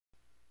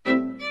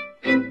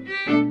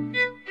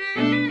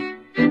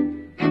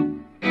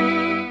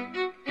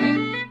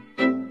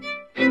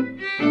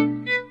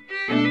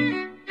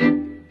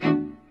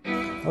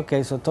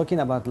Okay, so talking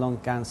about lung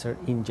cancer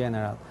in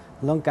general,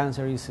 lung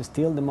cancer is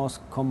still the most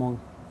common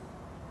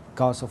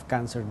cause of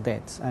cancer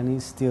deaths and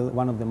is still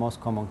one of the most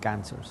common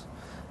cancers.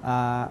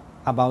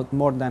 About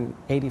more than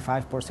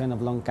 85%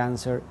 of lung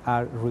cancer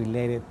are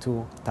related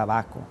to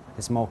tobacco,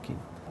 smoking.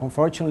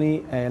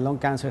 Unfortunately, lung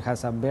cancer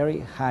has a very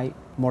high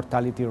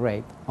mortality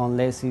rate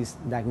unless it's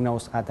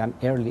diagnosed at an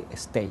early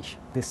stage.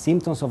 The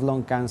symptoms of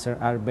lung cancer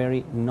are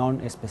very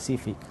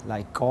non-specific,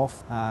 like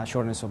cough,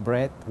 shortness of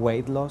breath,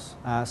 weight loss.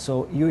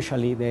 So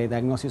usually the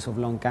diagnosis of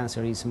lung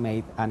cancer is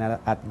made at an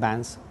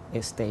advanced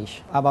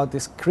stage. About the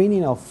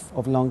screening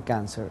of lung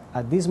cancer,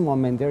 at this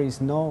moment there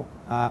is no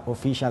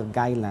official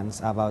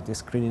guidelines about the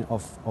screening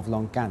of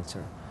lung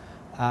cancer.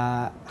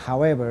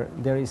 However,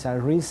 there is a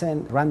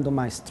recent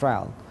randomized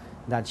trial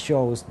that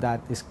shows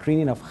that the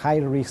screening of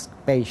high-risk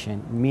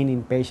patients,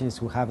 meaning patients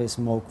who have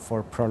smoked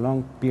for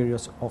prolonged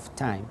periods of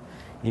time,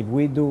 if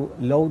we do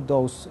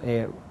low-dose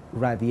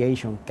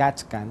radiation CAT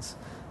scans,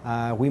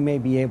 we may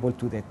be able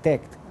to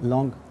detect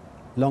lung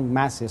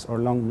masses or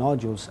lung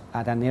nodules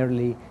at an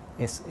early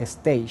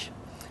stage,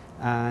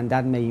 and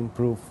that may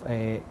improve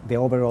the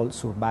overall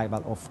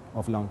survival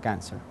of lung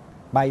cancer.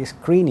 By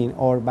screening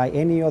or by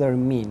any other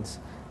means,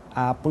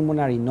 a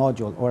pulmonary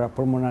nodule or a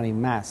pulmonary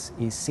mass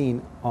is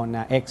seen on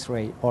an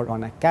X-ray or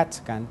on a CAT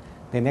scan,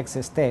 the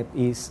next step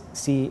is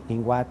see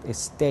in what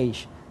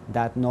stage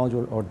that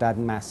nodule or that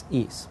mass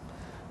is.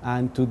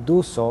 And to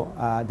do so,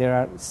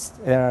 there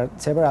are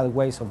several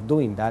ways of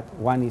doing that.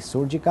 One is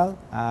surgical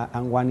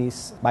and one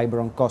is by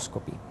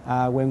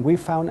bronchoscopy. When we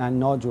found a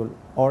nodule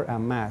or a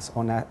mass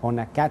on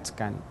a CAT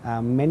scan,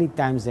 many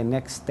times the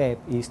next step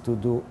is to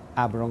do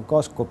a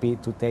bronchoscopy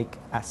to take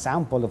a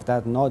sample of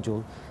that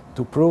nodule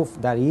to prove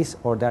that is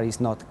or that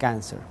is not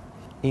cancer.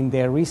 In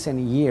the recent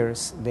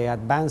years, the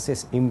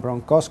advances in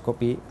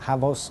bronchoscopy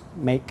have also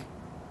made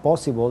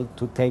possible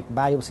to take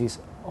biopsies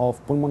of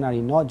pulmonary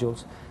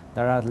nodules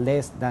that are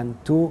less than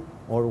 2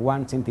 or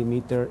 1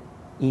 centimeter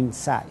in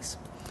size.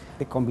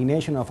 The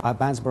combination of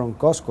advanced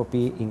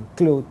bronchoscopy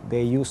include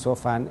the use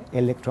of an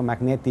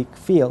electromagnetic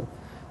field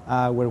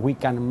where we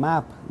can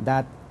map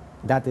that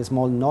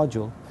small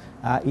nodule.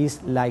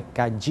 Is like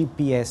a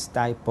GPS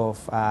type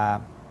of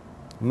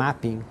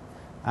mapping,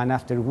 and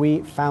after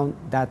we found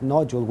that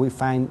nodule, we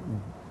find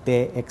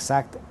the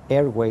exact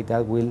airway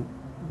that will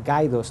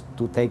guide us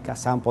to take a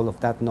sample of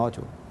that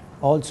nodule.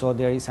 Also,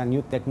 there is a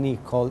new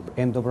technique called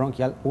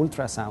endobronchial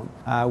ultrasound,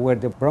 where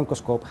the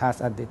bronchoscope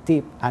has at the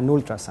tip an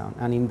ultrasound,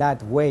 and in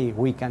that way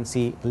we can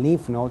see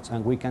lymph nodes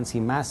and we can see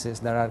masses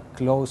that are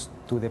close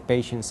to the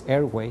patient's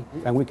airway,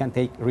 and we can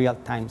take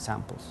real-time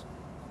samples.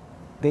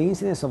 The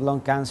incidence of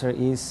lung cancer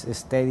is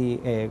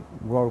steady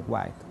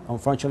worldwide,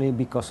 unfortunately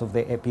because of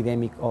the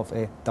epidemic of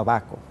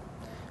tobacco.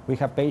 We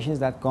have patients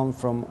that come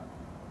from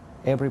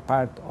every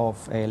part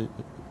of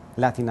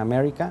Latin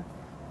America,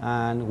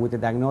 and with the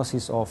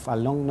diagnosis of a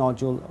lung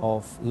nodule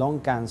of lung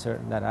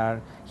cancer that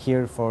are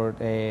here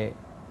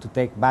to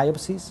take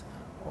biopsies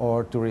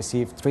or to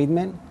receive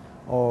treatment,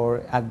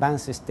 or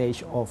advanced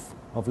stage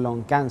of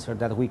lung cancer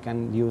that we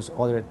can use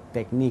other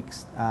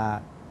techniques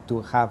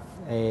to have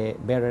a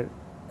better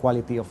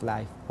quality of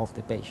life of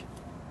the patient.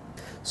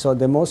 So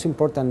the most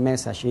important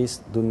message is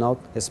do not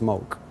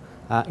smoke.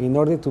 In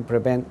order to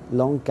prevent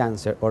lung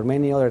cancer or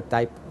many other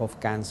type of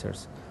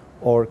cancers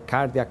or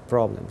cardiac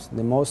problems,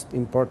 the most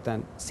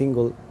important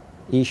single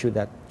issue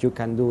that you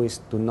can do is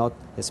to not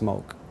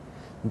smoke.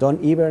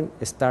 Don't even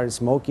start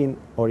smoking,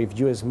 or if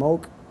you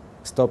smoke,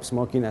 stop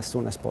smoking as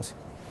soon as possible.